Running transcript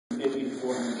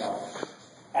$400.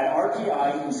 At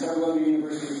RPI and several other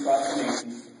universities across the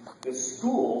nation, the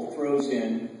school throws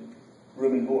in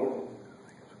room and board.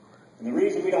 And the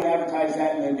reason we don't advertise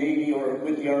that in the Navy or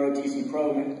with the ROTC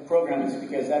program is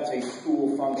because that's a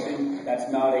school function.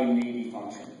 That's not a Navy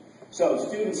function. So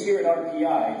students here at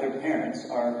RPI, their parents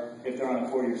are, if they're on a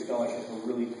 4-year scholarship, are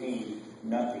really paying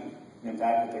nothing. And in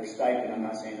fact, with their stipend, I'm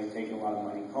not saying they're taking a lot of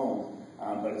money home,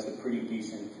 but it's a pretty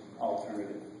decent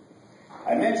alternative.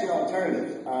 I mentioned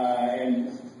alternative, and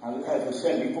as was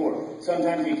said before,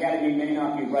 sometimes the academy may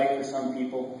not be right for some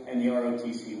people, and the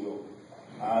ROTC will.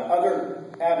 Other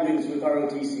avenues with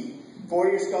ROTC.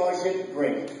 4-year scholarship,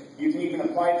 great. You can even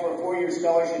apply for a 4-year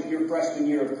scholarship your freshman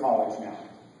year of college now.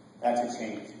 That's a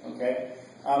change, okay?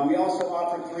 We also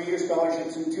offer 3-year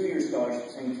scholarships and 2-year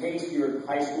scholarships. In case your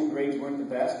high school grades weren't the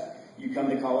best, you come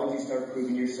to college, you start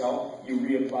proving yourself, you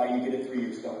reapply, you get a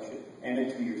 3-year scholarship and a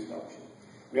 2-year scholarship.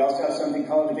 We also have something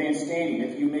called advanced standing.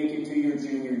 If you make it to your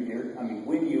junior year,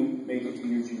 when you make it to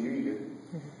your junior year,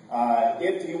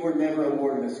 if you were never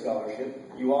awarded a scholarship,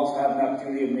 you also have an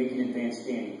opportunity of making advanced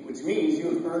standing, which means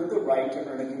you have earned the right to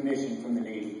earn a commission from the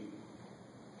Navy.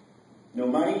 No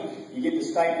money, you get the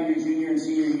stipend your junior and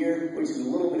senior year, which is a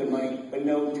little bit of money, but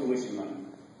no tuition money.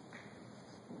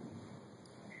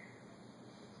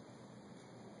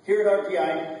 Here at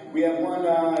RPI, we have one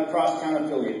cross-town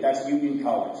affiliate. That's Union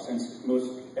College, since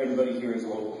everybody here is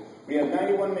local. We have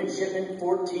 91 midshipmen,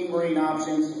 14 Marine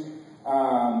options,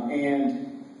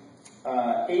 and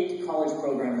 8 college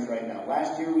programmers right now.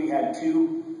 Last year we had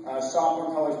 2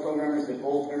 sophomore college programmers that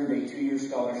both earned a 2-year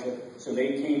scholarship, so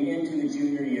they came into the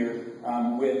junior year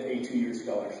with a 2-year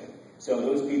scholarship. So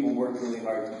those people worked really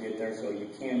hard to get there, so you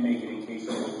can make it in case you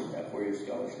don't get that 4-year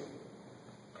scholarship.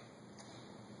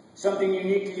 Something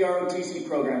unique to the ROTC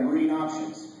program, Marine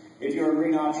Options. If you're a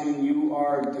Marine option and you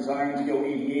are desiring to go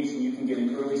aviation, you can get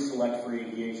an early select for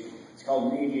aviation. It's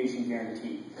called an aviation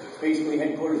guarantee. Basically,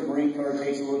 Headquarters Marine Corps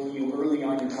takes a look at you early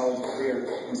on in your college career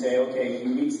and say, okay, he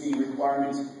meets the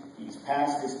requirements, he's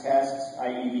passed his tests,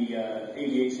 i.e. the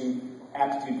aviation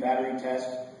aptitude battery test,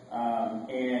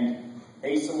 and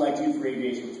they select you for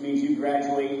aviation, which means you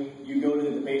graduate, you go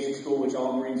to the basic school, which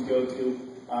all Marines go to,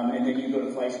 and then you go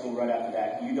to flight school right after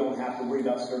that. You don't have to worry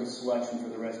about service selection for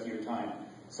the rest of your time.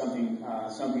 Something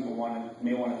some people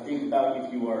may want to think about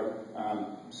if you are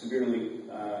severely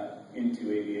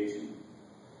into aviation.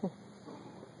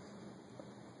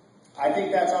 I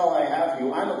think that's all I have for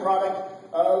you. I'm a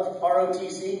product of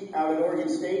ROTC out at Oregon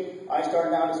State. I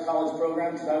started out as college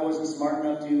program because I wasn't smart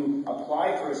enough to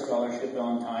apply for a scholarship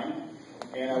on time,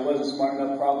 and I wasn't smart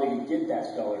enough probably to get that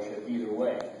scholarship either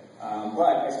way.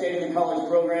 But I stayed in the college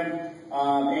program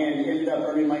and ended up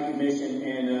earning my commission,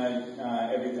 and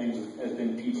everything has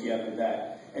been peachy after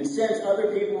that. And since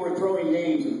other people were throwing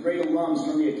names of great alums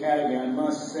from the academy, I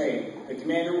must say that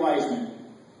Commander Wiseman,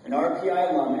 an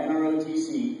RPI alum,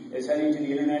 NROTC, is heading to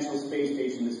the International Space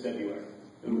Station this February.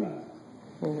 Hoorah.